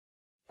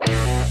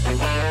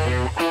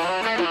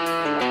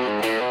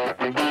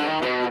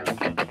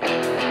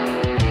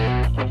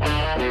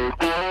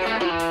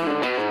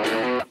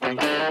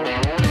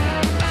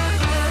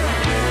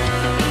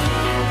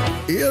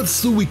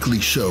That's the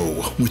weekly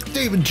show with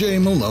David J.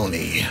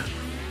 Maloney.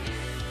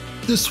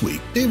 This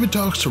week, David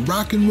talks to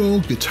rock and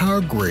roll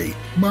guitar great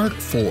Marc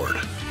Ford.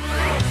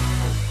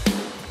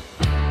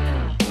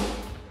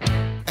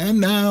 And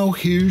now,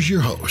 here's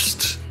your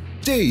host,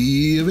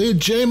 David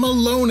J.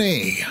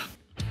 Maloney.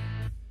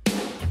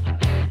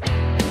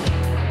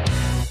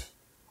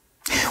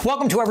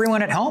 Welcome to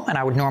everyone at home, and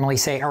I would normally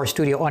say our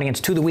studio audience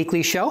to the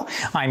weekly show.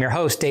 I'm your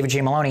host, David J.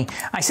 Maloney.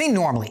 I say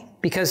normally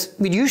because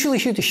we'd usually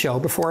shoot the show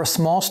before a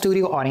small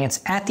studio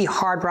audience at the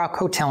Hard Rock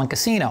Hotel and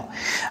Casino.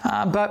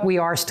 But we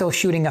are still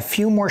shooting a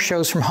few more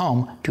shows from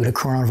home due to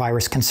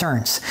coronavirus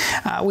concerns.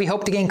 We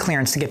hope to gain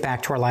clearance to get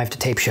back to our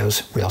live-to-tape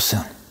shows real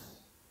soon.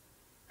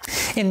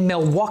 In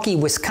Milwaukee,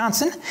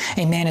 Wisconsin,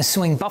 a man is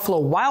suing Buffalo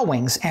Wild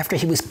Wings after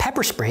he was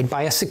pepper sprayed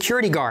by a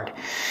security guard.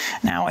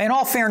 Now, in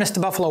all fairness to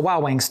Buffalo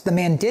Wild Wings, the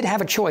man did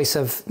have a choice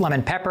of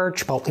lemon pepper,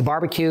 chipotle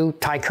barbecue,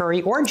 Thai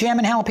curry, or jam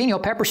and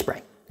jalapeno pepper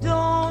spray.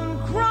 Don't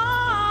cry.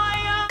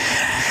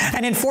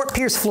 And in Fort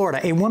Pierce, Florida,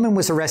 a woman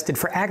was arrested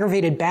for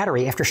aggravated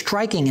battery after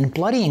striking and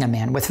bloodying a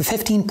man with a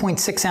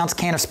 15.6-ounce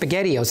can of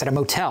SpaghettiOs at a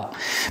motel.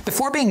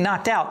 Before being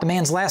knocked out, the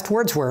man's last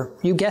words were,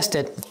 you guessed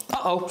it,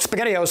 uh-oh,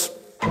 SpaghettiOs.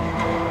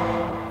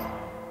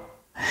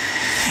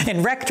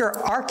 In Rector,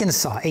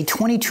 Arkansas, a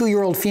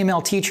 22-year-old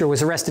female teacher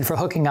was arrested for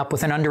hooking up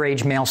with an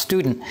underage male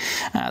student.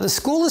 The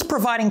school is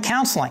providing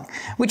counseling,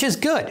 which is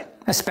good,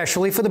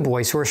 especially for the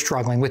boys who are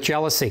struggling with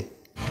jealousy.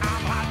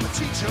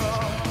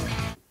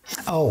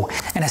 Oh,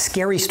 and a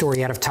scary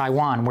story out of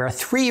Taiwan, where a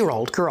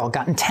 3-year-old girl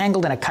got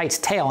entangled in a kite's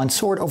tail and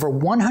soared over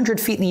 100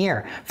 feet in the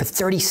air for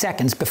 30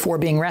 seconds before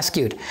being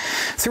rescued.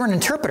 Through an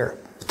interpreter,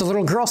 the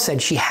little girl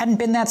said she hadn't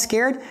been that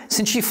scared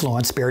since she flew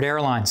on Spirit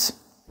Airlines.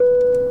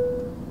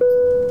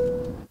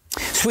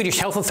 Swedish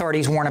health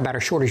authorities warn about a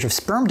shortage of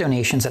sperm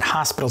donations at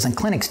hospitals and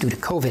clinics due to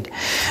COVID.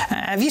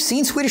 Have you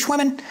seen Swedish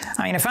women?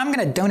 I mean, if I'm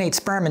going to donate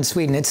sperm in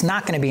Sweden, it's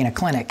not going to be in a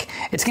clinic.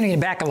 It's going to be in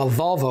the back of a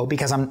Volvo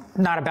because I'm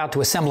not about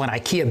to assemble an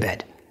IKEA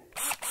bed.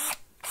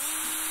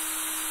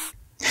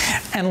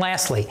 And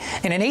lastly,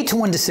 in an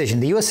 8-1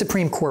 decision, the U.S.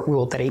 Supreme Court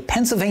ruled that a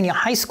Pennsylvania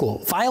high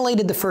school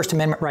violated the First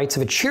Amendment rights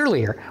of a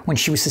cheerleader when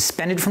she was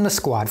suspended from the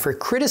squad for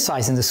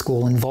criticizing the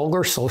school in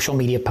vulgar social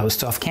media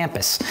posts off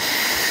campus.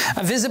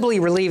 A visibly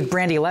relieved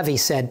Brandy Levy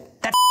said,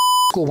 that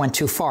school went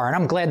too far, and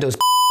I'm glad those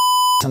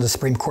on the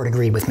Supreme Court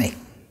agreed with me.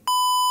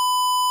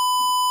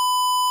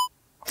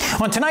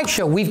 On tonight's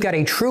show, we've got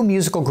a true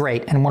musical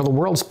great and one of the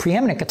world's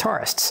preeminent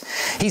guitarists.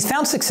 He's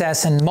found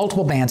success in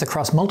multiple bands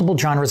across multiple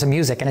genres of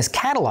music, and his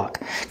catalog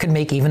could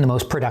make even the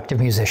most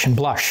productive musician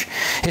blush.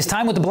 His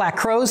time with the Black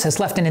Crowes has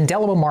left an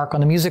indelible mark on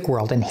the music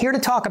world, and here to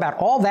talk about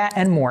all that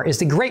and more is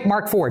the great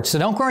Marc Ford. So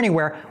don't go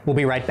anywhere. We'll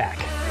be right back.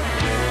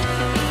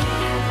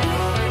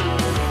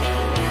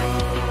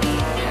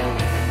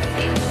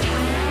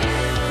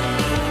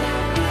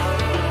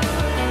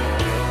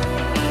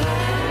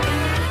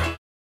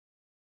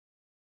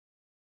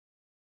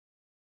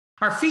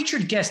 Our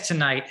featured guest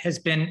tonight has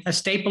been a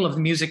staple of the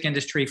music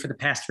industry for the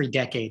past 3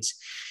 decades.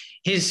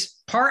 His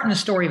part in the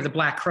story of the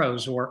Black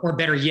Crowes, or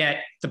better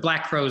yet, the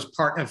Black Crowes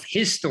part of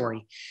his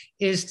story,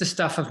 is the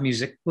stuff of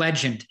music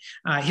legend.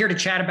 Here to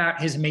chat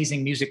about his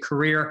amazing music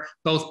career,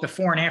 both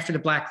before and after the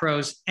Black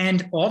Crowes,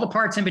 and all the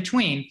parts in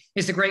between,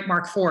 is the great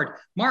Marc Ford.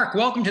 Marc,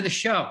 welcome to the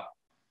show.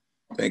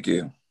 Thank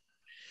you.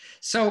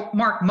 So,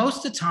 Marc,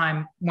 most of the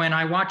time when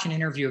I watch an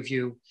interview of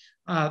you,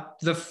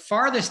 the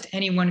farthest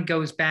anyone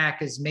goes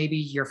back is maybe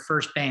your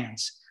first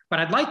bands, but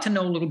I'd like to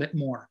know a little bit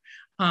more.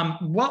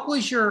 What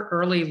was your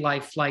early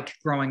life like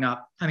growing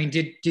up? I mean,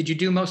 did you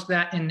do most of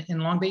that in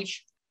Long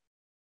Beach?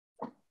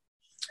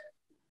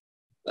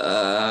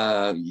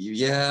 Yeah,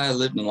 I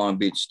lived in Long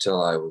Beach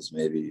till I was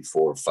maybe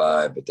 4 or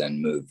 5, but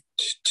then moved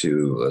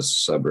to a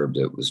suburb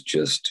that was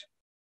just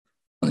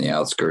on the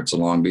outskirts of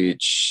Long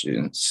Beach.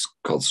 It's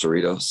called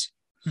Cerritos.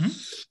 Mm-hmm.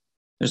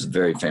 There's a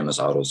very famous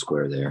auto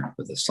square there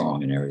with a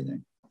song and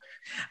everything.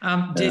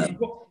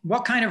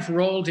 What kind of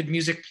role did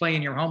music play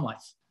in your home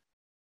life?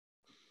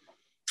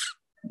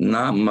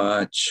 Not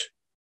much.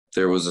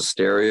 There was a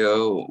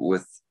stereo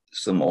with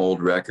some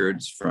old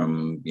records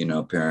from,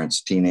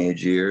 parents'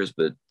 teenage years,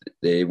 but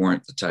they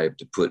weren't the type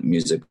to put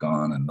music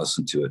on and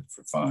listen to it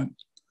for fun.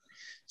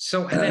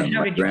 So then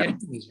how did you get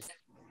into music?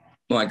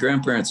 Well, my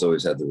grandparents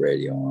always had the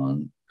radio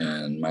on,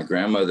 and my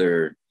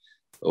grandmother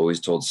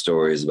always told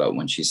stories about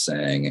when she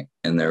sang.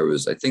 And there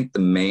was, I think the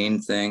main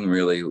thing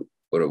really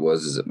what it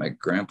was is that my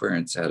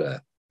grandparents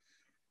had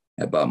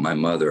bought my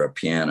mother a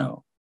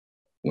piano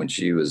when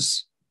she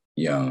was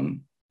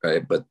young,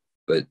 right? But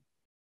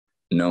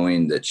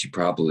knowing that she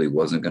probably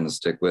wasn't going to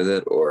stick with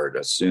it, or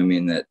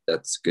assuming that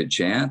that's a good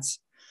chance,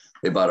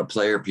 they bought a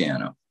player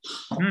piano.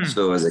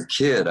 So as a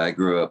kid, I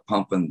grew up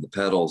pumping the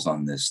pedals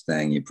on this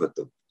thing. You put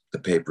the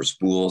paper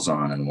spools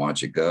on and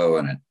watch it go,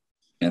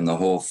 and the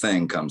whole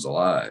thing comes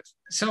alive.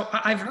 So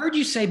I've heard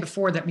you say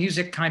before that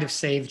music kind of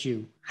saved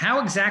you. How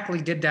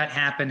exactly did that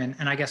happen?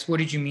 And I guess, what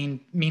did you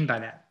mean by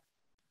that?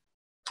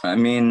 I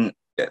mean,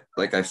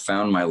 like, I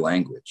found my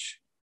language.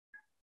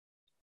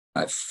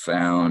 I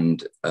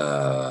found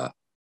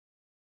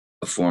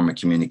a form of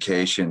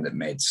communication that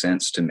made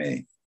sense to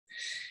me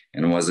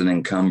and wasn't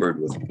encumbered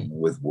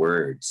with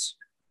words.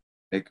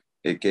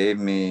 It gave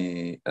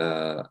me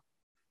a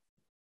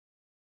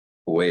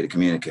way to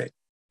communicate,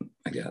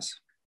 I guess.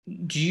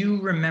 Do you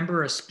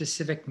remember a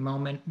specific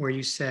moment where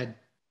you said,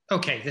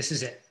 okay, this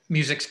is it.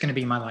 Music's going to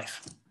be my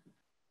life?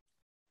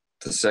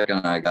 The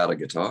second I got a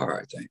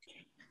guitar, I think.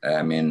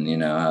 I mean, you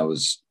know,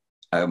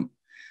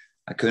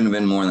 I couldn't have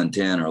been more than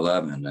 10 or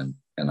 11,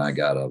 and I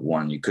got a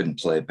one you couldn't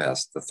play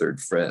past the third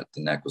fret.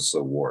 The neck was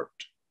so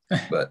warped,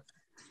 but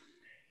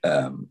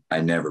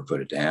I never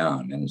put it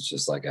down. And it's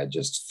just like, I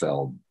just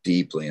fell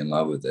deeply in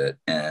love with it.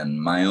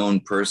 And my own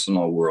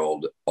personal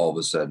world all of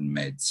a sudden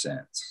made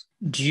sense.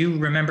 Do you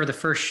remember the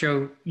first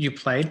show you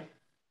played?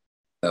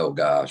 Oh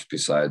gosh,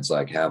 besides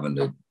like having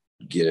to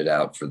get it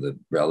out for the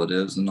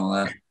relatives and all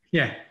that.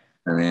 Yeah.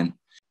 I mean,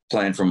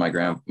 playing for my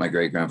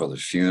great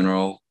grandfather's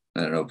funeral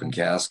at an open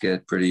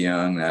casket, pretty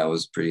young. That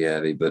was pretty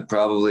heavy, but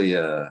probably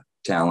a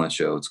talent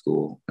show at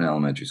school, in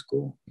elementary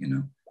school,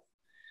 you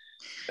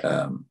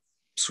know,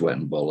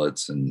 sweating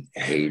bullets and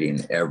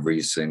hating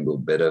every single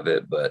bit of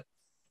it, but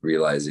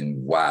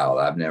realizing, wow,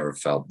 I've never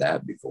felt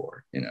that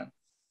before, you know.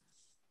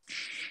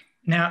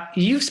 Now,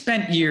 you've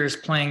spent years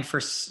playing for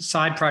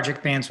side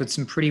project bands with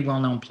some pretty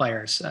well-known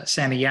players.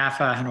 Sammy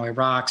Yaffa, Hanoi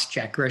Rocks,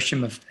 Jack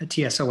Grisham of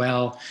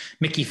TSOL,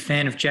 Mickey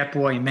Finn of Jet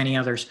Boy, and many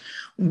others.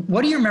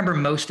 What do you remember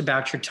most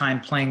about your time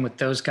playing with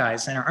those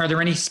guys? And are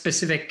there any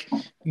specific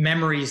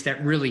memories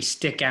that really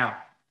stick out?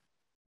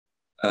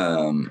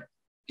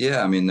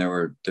 Yeah, I mean, there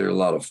were a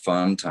lot of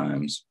fun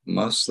times.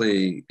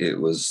 Mostly it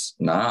was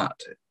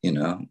not, you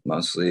know,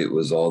 mostly it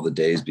was all the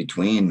days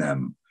between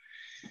them.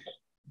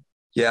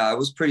 Yeah, I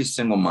was pretty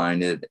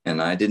single-minded,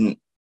 and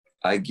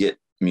I get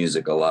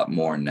music a lot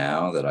more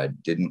now that I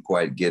didn't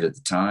quite get at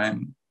the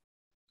time.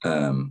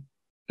 I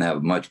have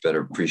a much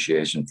better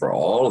appreciation for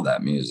all of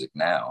that music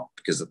now,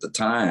 because at the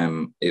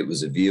time it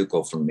was a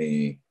vehicle for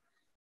me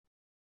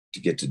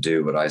to get to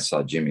do what I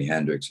saw Jimi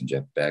Hendrix and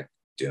Jeff Beck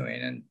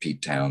doing and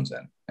Pete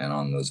Townsend and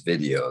on those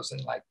videos,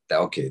 and like,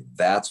 okay,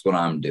 that's what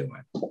I'm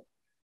doing.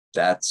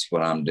 That's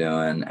what I'm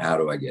doing. How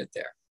do I get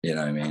there? You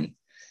know what I mean?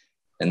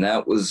 And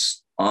that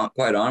was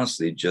quite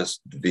honestly just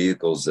the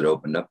vehicles that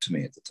opened up to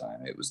me at the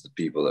time. It was the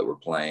people that were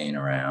playing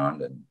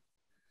around, and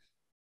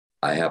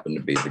I happened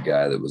to be the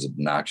guy that was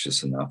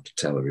obnoxious enough to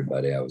tell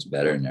everybody I was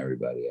better than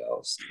everybody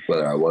else,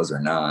 whether I was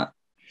or not.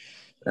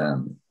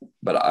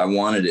 But I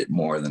wanted it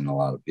more than a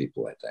lot of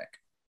people, I think.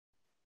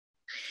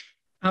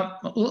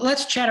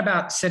 Let's chat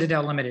about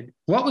Citadel Limited.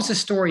 What was the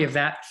story of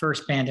that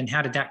first band, and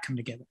how did that come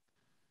together?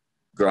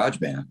 Garage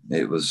band.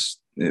 It was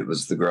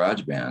the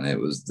garage band. It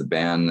was the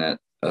band that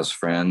us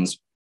friends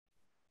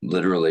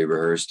literally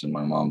rehearsed in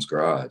my mom's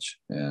garage,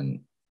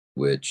 and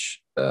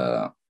which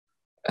had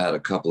a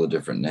couple of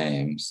different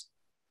names.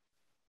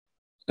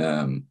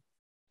 And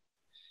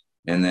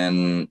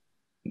then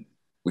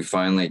we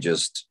finally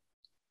just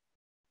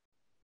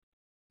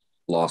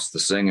lost the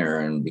singer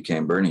and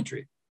became Burning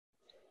Tree.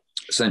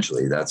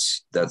 Essentially,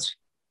 that's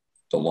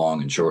the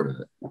long and short of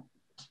it.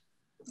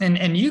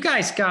 And you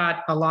guys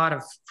got a lot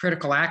of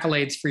critical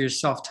accolades for your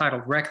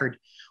self-titled record.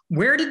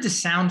 Where did the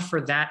sound for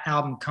that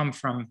album come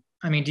from?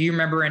 I mean, do you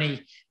remember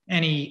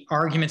any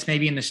arguments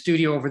maybe in the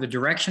studio over the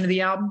direction of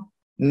the album?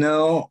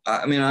 No,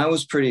 I mean, I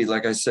was pretty,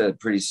 like I said,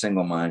 pretty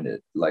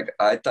single-minded. Like,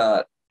 I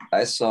thought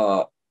I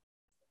saw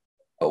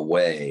a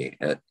way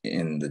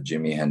in the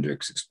Jimi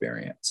Hendrix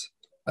Experience.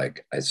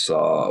 Like, I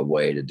saw a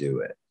way to do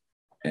it.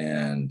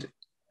 And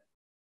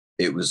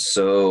it was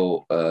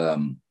so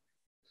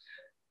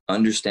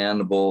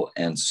understandable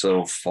and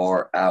so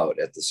far out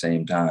at the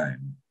same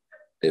time.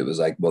 It was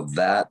like, well,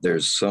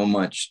 there's so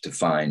much to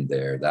find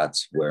there.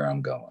 That's where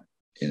I'm going,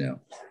 you know?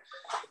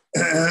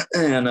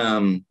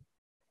 And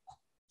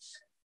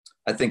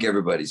I think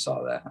everybody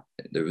saw that.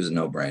 There was a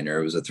no-brainer.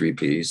 It was a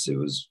three-piece. It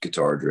was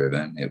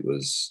guitar-driven. It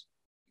was,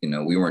 you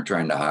know, we weren't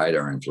trying to hide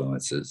our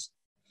influences.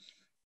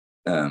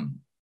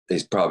 They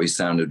probably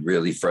sounded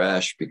really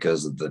fresh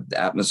because of the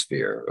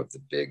atmosphere of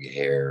the big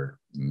hair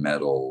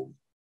metal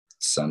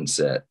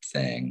sunset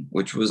thing,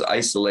 which was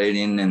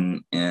isolating,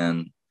 and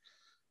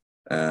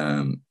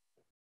that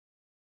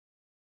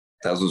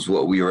was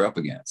what we were up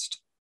against.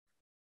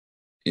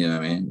 You know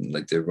what I mean?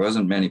 Like, there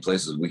wasn't many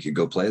places we could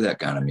go play that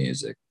kind of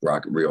music,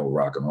 real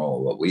rock and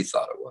roll, what we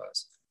thought it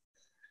was.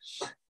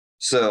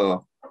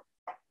 So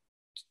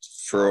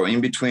for in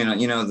between,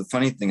 you know, the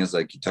funny thing is,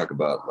 like, you talk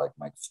about like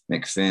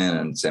Mick Finn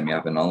and Sammy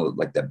Up and all,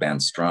 like that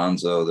band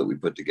Stronzo that we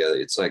put together.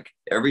 It's like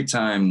every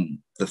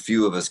time the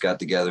few of us got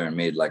together and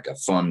made like a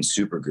fun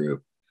super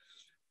group,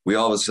 we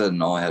all of a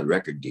sudden all had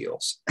record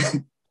deals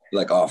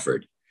like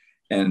offered.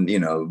 And, you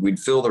know, we'd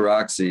fill the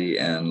Roxy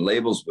and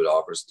labels would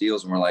offer us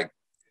deals. And we're like,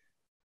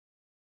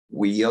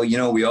 we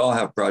all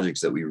have projects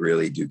that we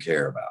really do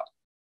care about.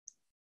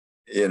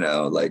 You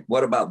know, like,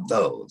 what about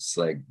those?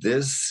 Like,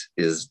 this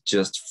is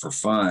just for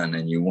fun,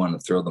 and you want to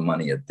throw the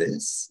money at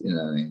this, you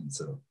know what I mean?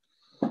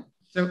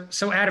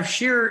 So out of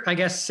sheer, I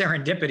guess,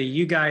 serendipity,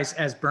 you guys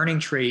as Burning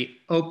Tree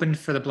opened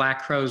for the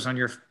Black Crowes on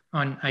your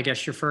I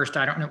guess, your first,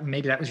 I don't know,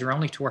 maybe that was your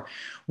only tour.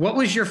 What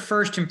was your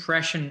first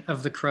impression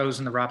of the Crows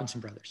and the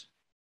Robinson Brothers?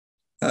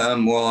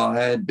 Well, I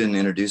had been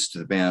introduced to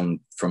the band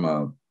from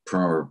a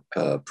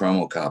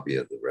promo copy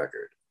of the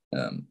record.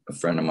 A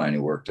friend of mine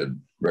who worked at a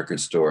record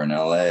store in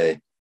LA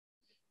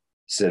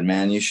said,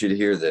 man, you should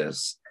hear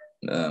this.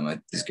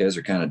 These guys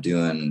are kind of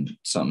doing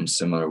something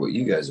similar to what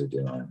you guys are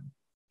doing.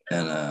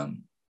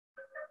 And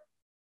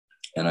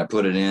I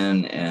put it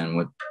in,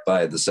 and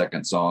by the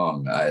second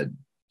song, I had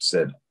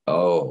said,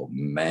 oh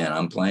man,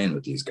 I'm playing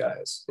with these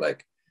guys.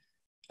 Like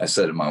I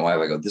said to my wife,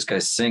 I go, this guy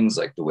sings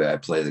like the way I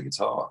play the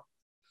guitar.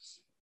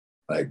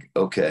 Like,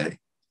 okay,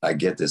 I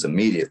get this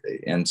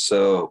immediately. And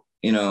so,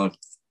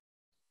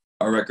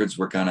 our records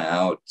were kind of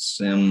out.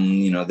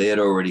 They had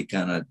already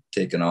kind of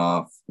taken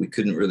off. We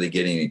couldn't really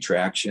get any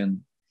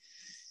traction.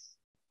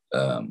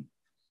 And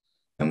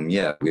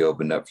yeah, we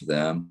opened up for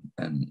them,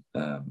 and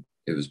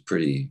it was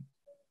pretty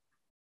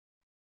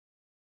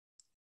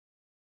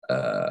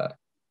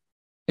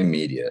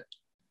immediate,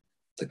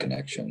 the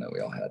connection that we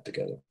all had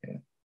together. Yeah.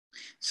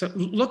 So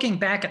looking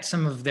back at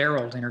some of their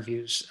old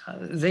interviews,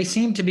 they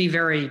seem to be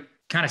very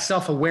kind of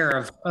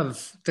self-aware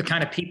of the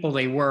kind of people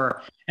they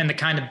were and the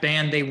kind of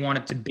band they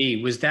wanted to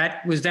be. Was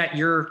that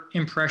your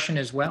impression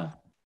as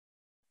well?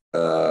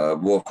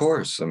 Well, of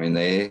course. I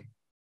mean,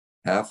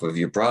 half of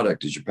your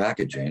product is your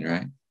packaging,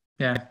 right?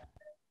 Yeah.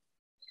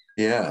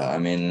 Yeah. I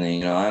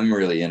mean, I'm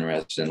really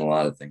interested in a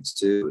lot of things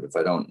too. But if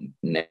I don't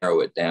narrow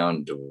it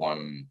down to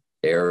one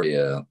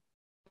area,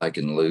 I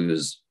can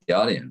lose the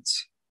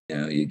audience.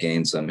 You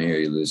gain some here,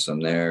 you lose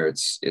some there.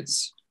 It's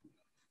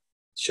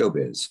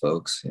showbiz,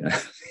 folks. Yeah.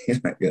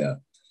 But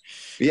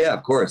yeah,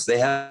 of course they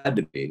had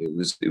to be. It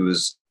was.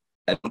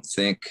 I don't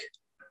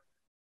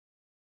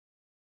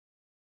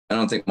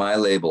think my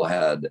label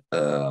had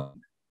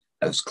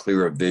as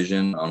clear a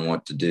vision on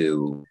what to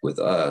do with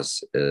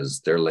us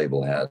as their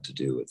label had to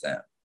do with them.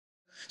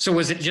 So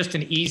was it just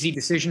an easy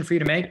decision for you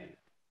to make?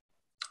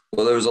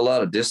 Well, there was a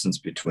lot of distance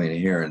between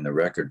hearing the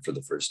record for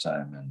the first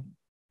time and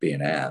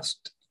being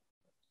asked.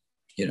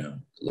 A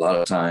lot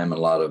of time, a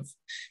lot of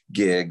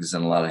gigs,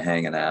 and a lot of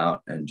hanging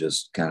out and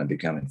just kind of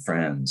becoming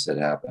friends had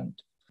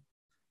happened.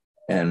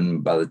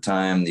 And by the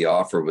time the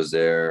offer was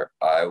there,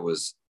 I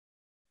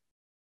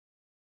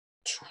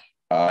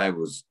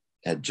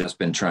had just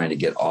been trying to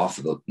get off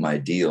of my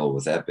deal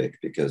with Epic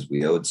because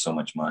we owed so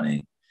much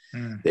money.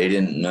 They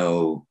didn't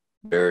know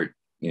they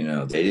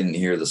didn't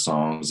hear the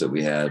songs that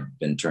we had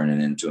been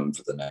turning into them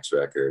for the next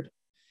record.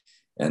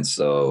 And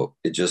so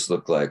it just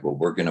looked like, well,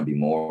 we're going to be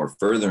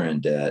further in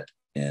debt,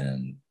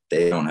 and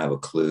they don't have a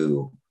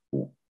clue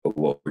of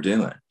what we're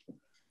doing.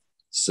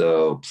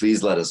 So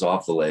please let us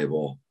off the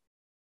label.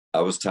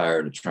 I was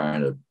tired of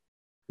trying to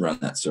run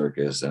that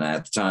circus. And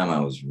at the time I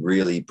was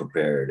really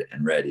prepared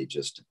and ready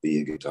just to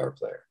be a guitar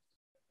player.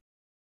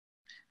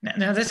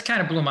 Now this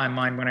kind of blew my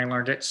mind when I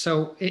learned it.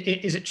 So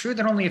is it true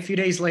that only a few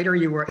days later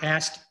you were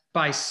asked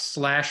by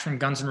Slash from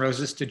Guns N'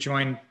 Roses to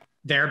join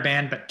their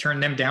band, but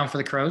turned them down for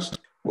the Crows?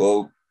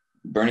 Well,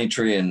 Bernie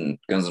Tree and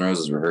Guns N'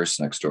 Roses rehearsed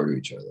next door to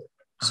each other.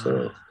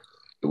 So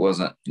it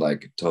wasn't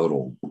like a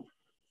total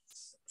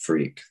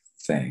freak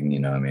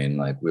thing, I mean?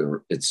 Like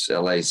it's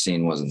LA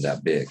scene wasn't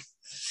that big.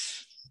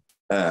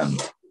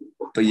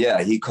 But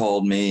yeah, he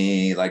called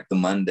me like the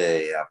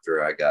Monday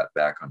after I got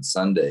back on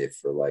Sunday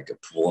for like a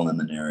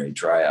preliminary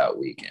tryout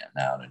weekend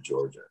out in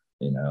Georgia,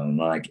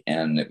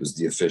 and it was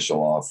the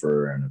official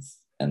offer and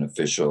an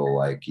official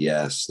like,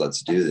 yes,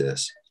 let's do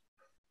this.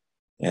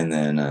 And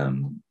then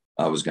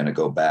I was going to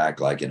go back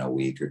like in a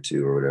week or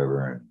two or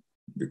whatever and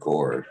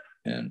record.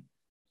 And,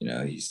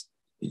 he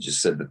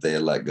just said that they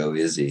had let go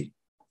Izzy.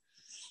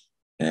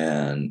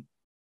 And,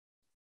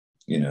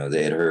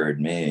 they had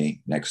heard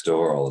me next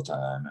door all the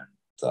time and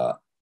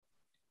thought,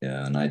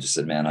 and I just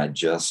said, man, I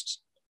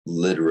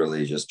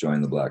literally just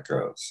joined the Black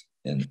Crows.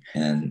 And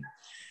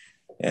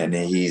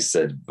he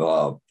said,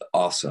 oh,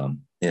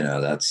 awesome.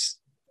 That's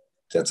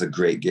a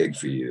great gig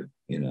for you,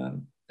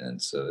 and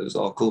so it was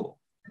all cool.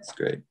 It's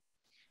great.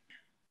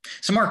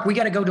 So Mark, we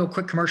got to go to a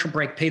quick commercial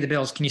break, pay the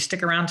bills. Can you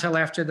stick around till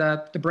after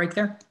the break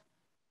there?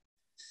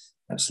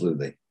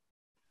 Absolutely.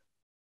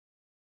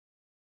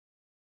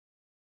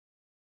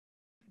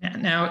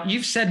 Now,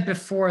 you've said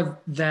before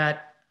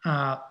that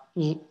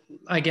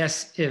I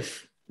guess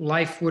if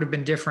life would have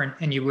been different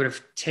and you would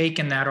have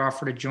taken that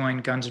offer to join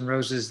Guns N'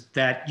 Roses,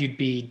 that you'd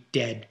be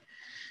dead.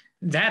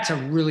 That's a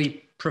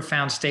really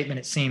profound statement,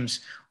 it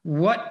seems.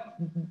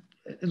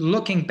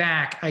 Looking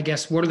back, I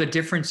guess, what are the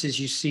differences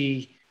you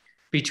see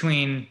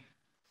between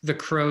the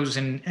Crows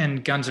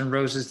and Guns N'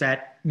 Roses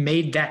that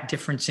made that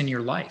difference in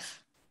your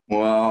life?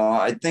 Well,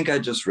 I think I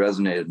just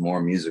resonated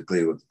more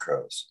musically with the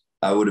Crows.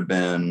 I would have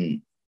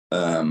been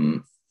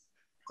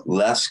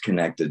less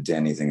connected to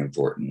anything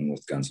important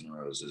with Guns N'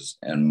 Roses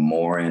and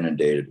more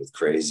inundated with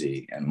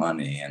crazy and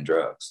money and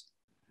drugs.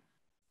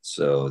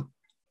 So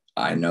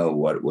I know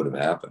what would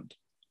have happened.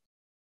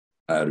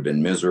 I would have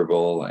been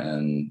miserable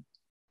and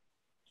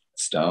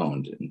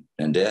stoned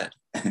and dead.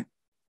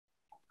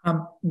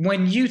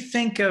 When you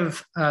think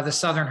of the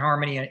Southern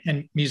Harmony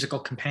and Musical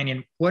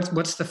Companion,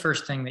 what's the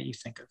first thing that you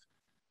think of?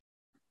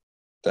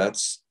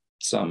 That's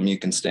something you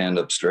can stand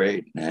up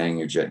straight and hang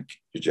your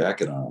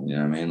jacket on. You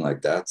know what I mean?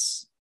 Like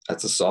that's a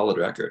solid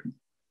record.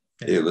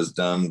 Yeah. It was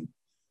done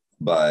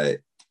by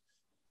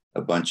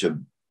a bunch of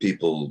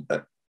people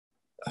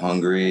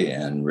hungry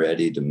and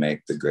ready to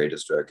make the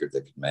greatest record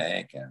they could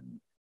make, and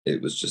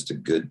it was just a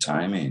good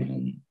timing,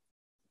 and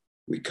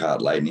we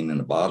caught lightning in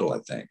a bottle, I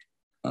think,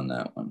 on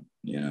that one.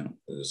 You know,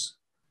 it's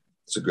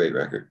a great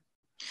record.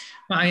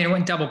 Well, I mean, it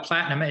went double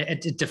platinum.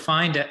 It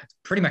defined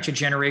pretty much a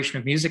generation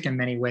of music in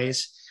many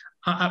ways.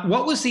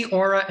 What was the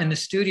aura in the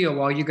studio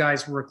while you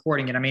guys were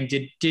recording it? I mean,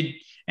 did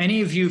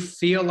any of you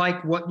feel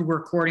like what you were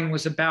recording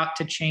was about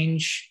to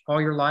change all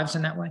your lives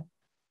in that way?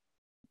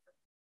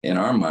 In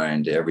our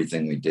mind,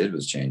 everything we did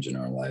was changing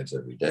our lives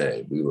every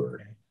day. We were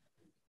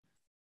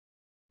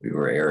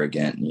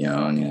arrogant and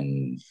young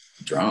and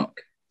drunk.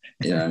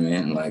 You know what I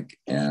mean? Like,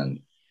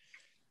 and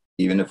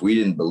even if we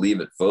didn't believe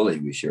it fully,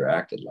 we sure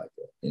acted like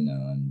it, you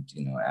know, and,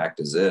 you know, act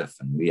as if,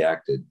 and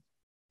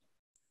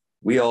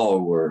we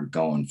all were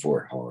going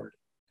for it hard,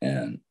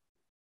 and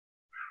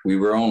we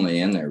were only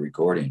in there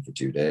recording for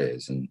 2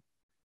 days. And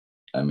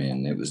I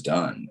mean, it was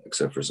done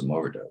except for some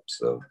overdubs.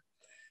 So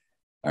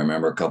I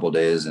remember a couple of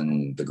days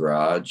in the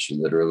garage,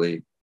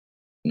 literally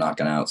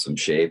knocking out some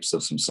shapes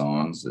of some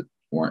songs that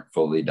weren't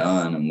fully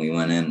done. And we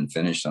went in and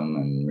finished them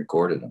and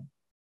recorded them.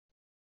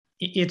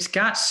 It's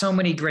got so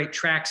many great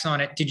tracks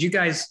on it. Did you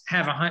guys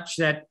have a hunch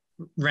that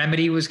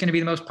Remedy was going to be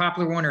the most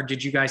popular one? Or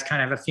did you guys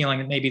kind of have a feeling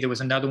that maybe there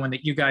was another one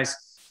that you guys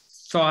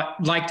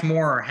liked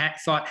more, or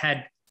thought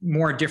had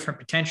more different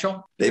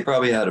potential? They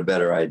probably had a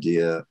better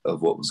idea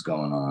of what was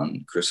going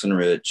on. Chris and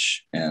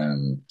Rich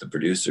and the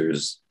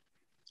producers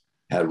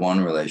had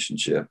one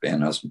relationship,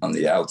 and us on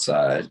the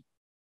outside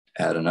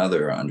had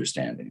another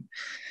understanding.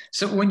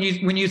 So when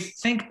you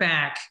think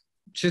back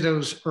to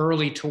those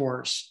early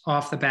tours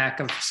off the back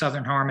of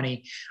Southern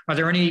Harmony, are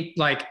there any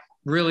like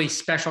really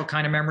special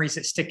kind of memories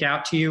that stick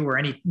out to you, or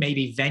any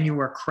maybe venue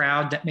or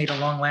crowd that made a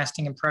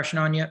long-lasting impression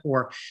on you?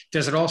 Or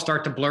does it all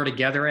start to blur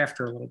together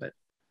after a little bit?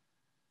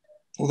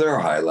 Well, there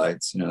are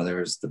highlights. You know,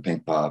 there's the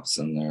Pink Pops,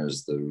 and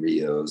there's the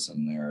Rios,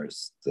 and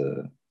there's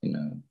the, you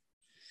know,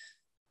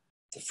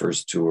 the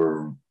first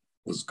tour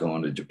was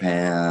going to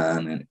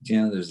Japan, and,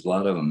 you know, there's a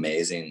lot of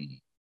amazing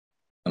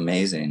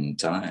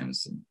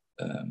times.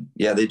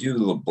 Yeah, they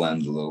do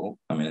blend a little.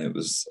 I mean, it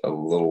was a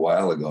little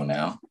while ago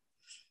now.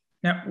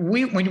 Now,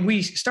 when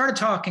we started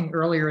talking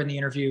earlier in the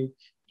interview,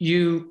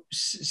 you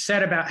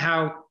said about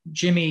how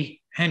Jimi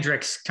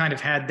Hendrix kind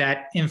of had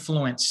that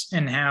influence,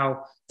 and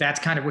how that's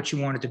kind of what you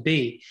wanted to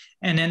be.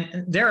 And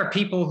then there are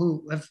people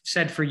who have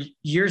said for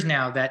years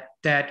now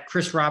that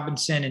Chris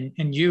Robinson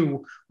and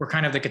you were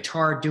kind of the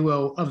guitar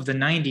duo of the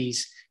 90s,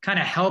 kind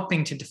of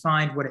helping to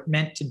define what it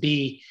meant to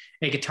be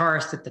a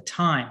guitarist at the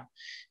time.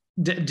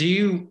 Do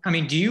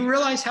you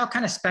realize how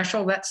kind of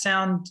special that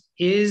sound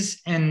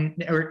is? And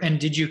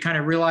did you kind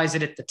of realize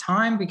it at the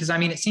time? Because I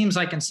mean, it seems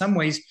like in some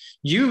ways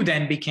you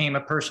then became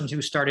a person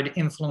who started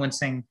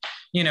influencing,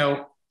 you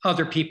know,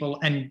 other people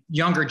and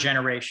younger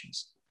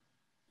generations.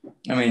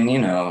 I mean, you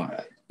know,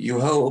 you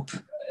hope,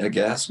 I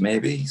guess,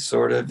 maybe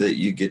sort of, that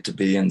you get to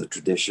be in the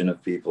tradition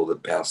of people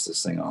that pass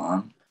this thing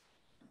on.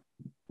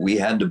 We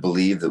had to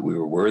believe that we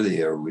were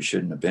worthy, or we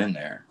shouldn't have been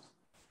there.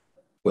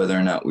 Whether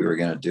or not we were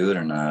going to do it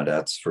or not,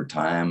 that's for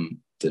time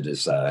to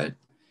decide.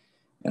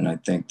 And I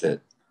think that,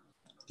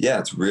 yeah,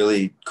 it's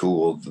really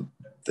cool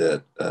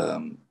that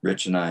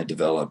Rich and I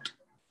developed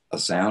a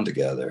sound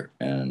together.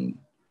 And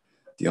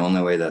the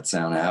only way that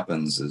sound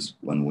happens is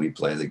when we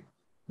play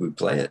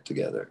it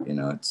together. You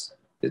know,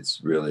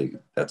 it's really,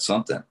 that's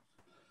something.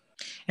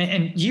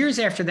 And years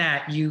after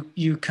that,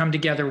 you come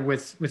together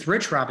with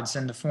Rich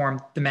Robinson to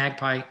form the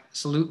Magpie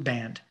Salute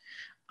band.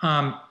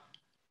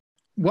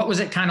 What was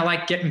it kind of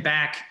like getting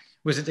back?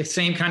 Was it the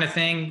same kind of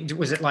thing?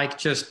 Was it like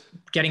just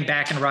getting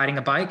back and riding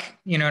a bike?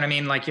 You know what I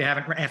mean? Like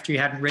after you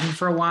hadn't ridden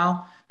for a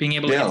while, being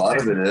able to. Yeah, a lot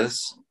of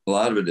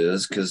it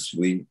is because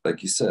we,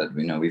 like you said,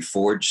 you know, we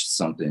forged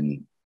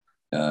something,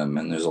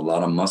 and there's a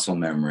lot of muscle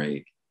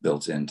memory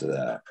built into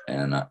that.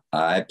 And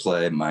I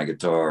play my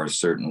guitar a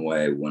certain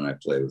way when I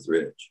play with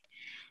Rich.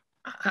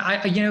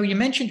 You know, you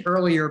mentioned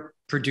earlier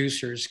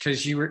producers,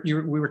 because we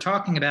were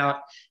talking about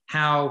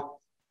how,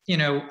 you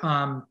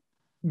know,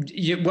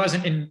 you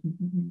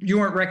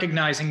weren't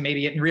recognizing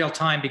maybe it in real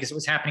time because it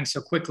was happening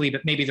so quickly,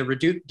 but maybe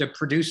the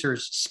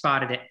producers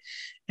spotted it.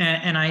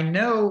 And I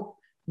know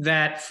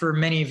that for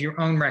many of your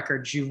own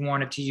records, you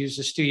wanted to use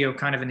the studio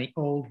kind of in the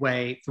old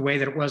way, the way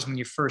that it was when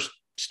you first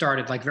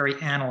started, like very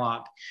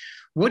analog.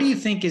 What do you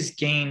think is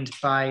gained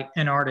by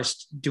an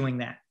artist doing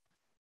that?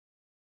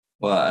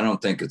 Well, I don't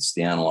think it's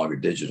the analog or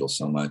digital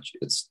so much.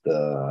 It's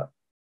the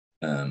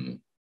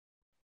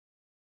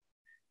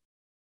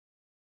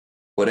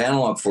what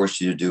analog forced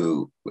you to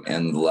do,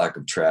 and the lack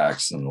of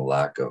tracks and the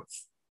lack of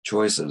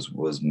choices,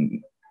 was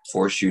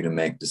force you to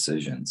make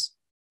decisions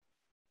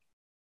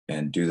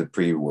and do the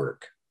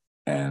pre-work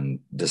and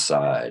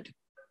decide.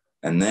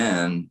 And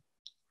then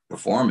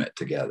perform it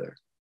together.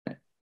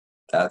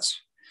 That's,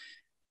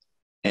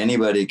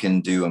 anybody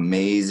can do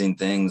amazing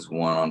things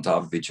one on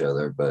top of each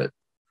other, but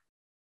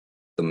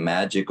the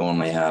magic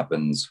only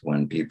happens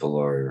when people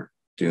are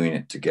doing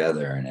it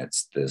together, and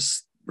it's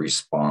this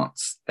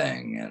response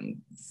thing,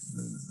 and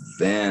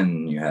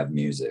then you have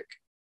music.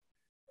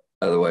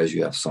 Otherwise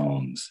you have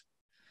songs,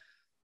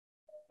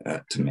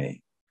 to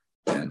me.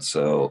 And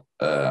so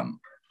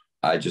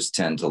I just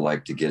tend to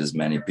like to get as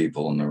many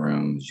people in the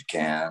room as you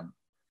can,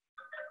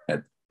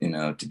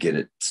 to get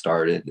it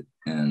started.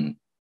 And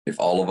if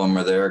all of them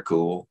are there,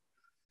 cool.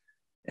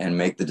 And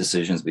make the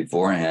decisions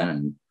beforehand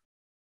and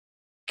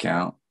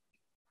count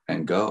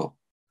and go.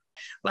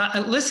 Well,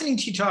 listening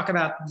to you talk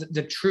about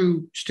the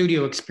true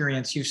studio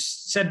experience, you've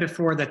said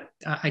before that,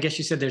 I guess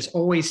you said there's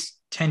always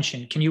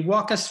tension. Can you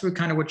walk us through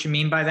kind of what you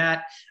mean by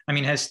that? I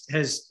mean,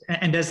 does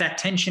that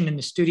tension in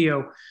the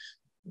studio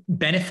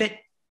benefit?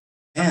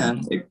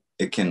 And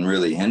it can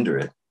really hinder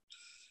it.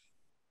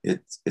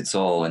 It's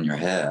all in your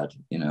head,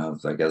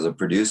 like as a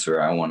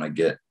producer, I want to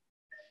get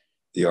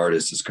the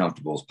artist as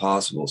comfortable as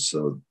possible.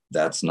 So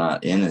that's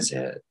not in his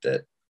head,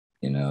 that,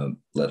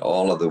 let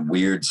all of the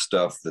weird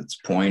stuff that's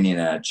pointing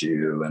at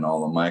you and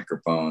all the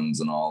microphones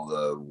and all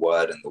the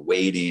what and the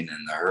waiting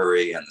and the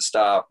hurry and the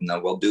stop. And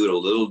then we'll do it a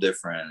little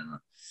different. And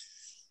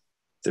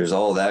there's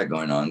all that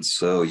going on.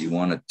 So you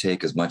want to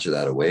take as much of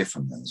that away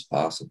from them as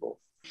possible.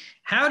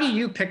 How do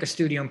you pick a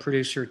studio and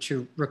producer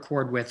to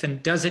record with?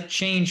 And does it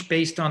change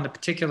based on the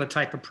particular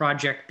type of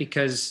project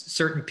because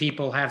certain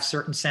people have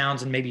certain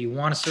sounds and maybe you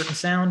want a certain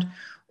sound?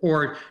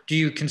 Or do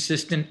you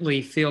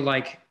consistently feel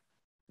like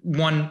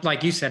one,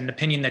 like you said, an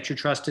opinion that you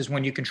trust is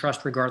one you can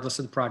trust regardless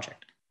of the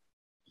project?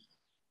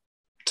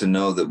 To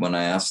know that when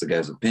I ask the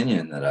guy's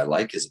opinion, that I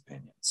like his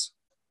opinions.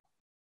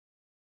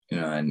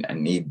 I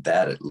need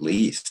that at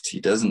least. He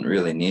doesn't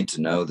really need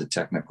to know the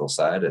technical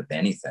side of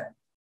anything,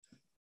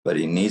 but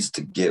he needs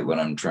to get what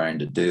I'm trying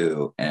to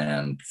do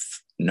and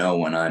know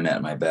when I'm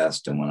at my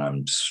best and when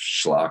I'm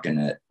schlocking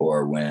it,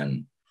 or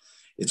when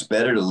it's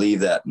better to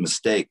leave that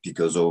mistake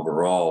because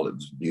overall it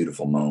was a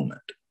beautiful moment.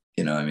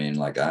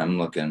 Like I'm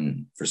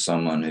looking for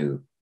someone who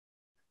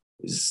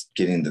is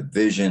getting the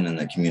vision and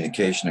the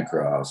communication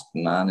across,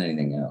 not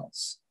anything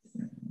else.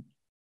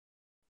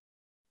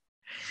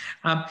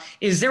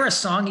 Is there a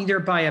song either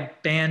by a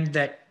band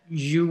that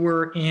you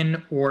were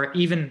in, or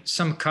even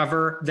some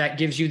cover, that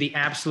gives you the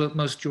absolute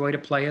most joy to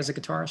play as a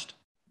guitarist?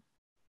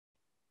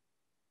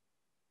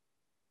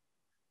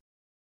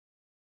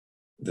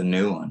 The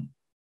new one.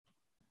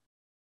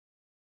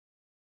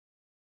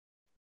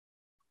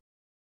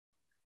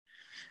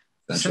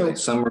 Essentially,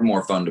 some are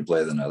more fun to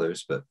play than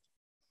others, but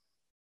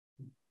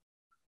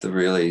the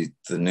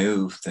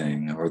new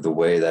thing, or the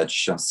way that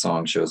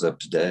song shows up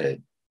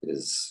today,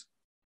 is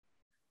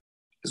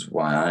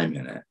why I'm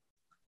in it.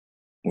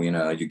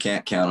 You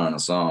can't count on a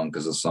song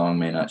because a song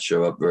may not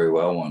show up very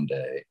well one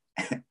day,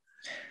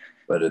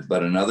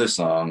 but another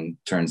song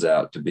turns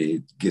out to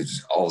be,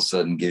 all of a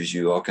sudden gives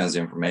you all kinds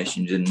of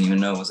information you didn't even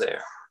know was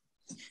there.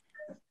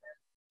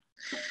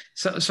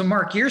 So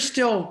Marc, you're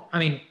still,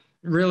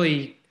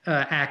 really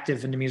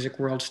active in the music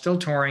world, still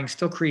touring,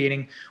 still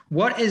creating.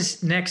 What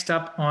is next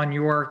up on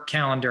your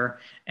calendar,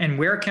 and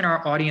where can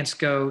our audience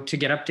go to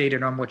get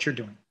updated on what you're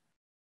doing?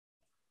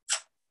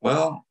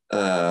 Well,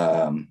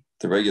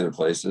 the regular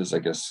places, I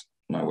guess,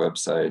 my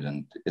website,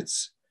 and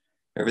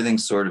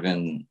everything's sort of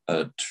in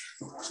a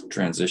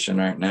transition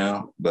right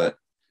now, but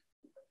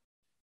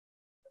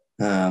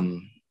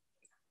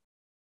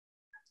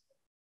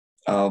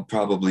I'll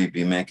probably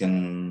be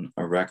making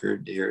a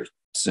record here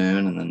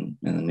soon, and then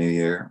in the new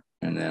year,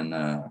 and then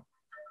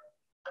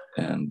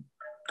and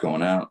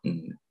going out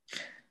and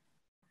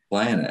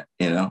playing it,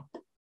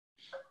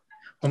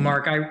 Well,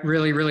 Marc, I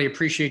really, really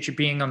appreciate you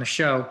being on the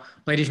show.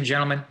 Ladies and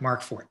gentlemen,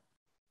 Marc Ford.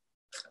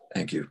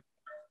 Thank you.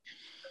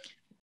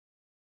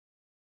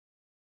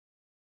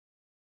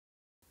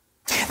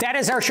 That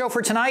is our show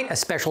for tonight. A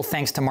special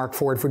thanks to Marc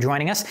Ford for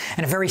joining us,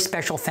 and a very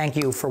special thank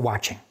you for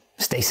watching.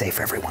 Stay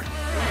safe, everyone.